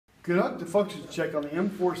Conduct a functions check on the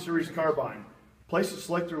M4 series carbine. Place the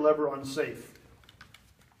selector lever on safe.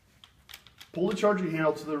 Pull the charging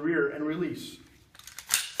handle to the rear and release.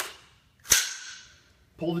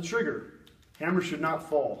 Pull the trigger. Hammer should not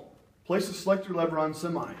fall. Place the selector lever on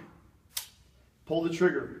semi. Pull the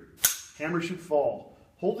trigger. Hammer should fall.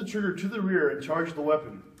 Hold the trigger to the rear and charge the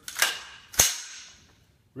weapon.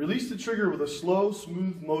 Release the trigger with a slow,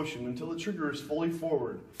 smooth motion until the trigger is fully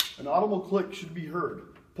forward. An audible click should be heard.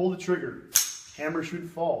 Pull the trigger. Hammer should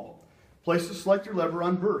fall. Place the selector lever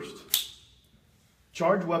on burst.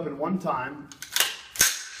 Charge weapon one time.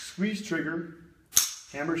 Squeeze trigger.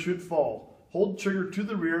 Hammer should fall. Hold trigger to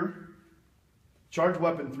the rear. Charge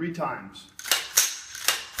weapon 3 times.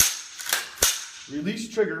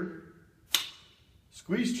 Release trigger.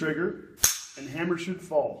 Squeeze trigger, and hammer should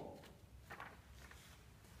fall.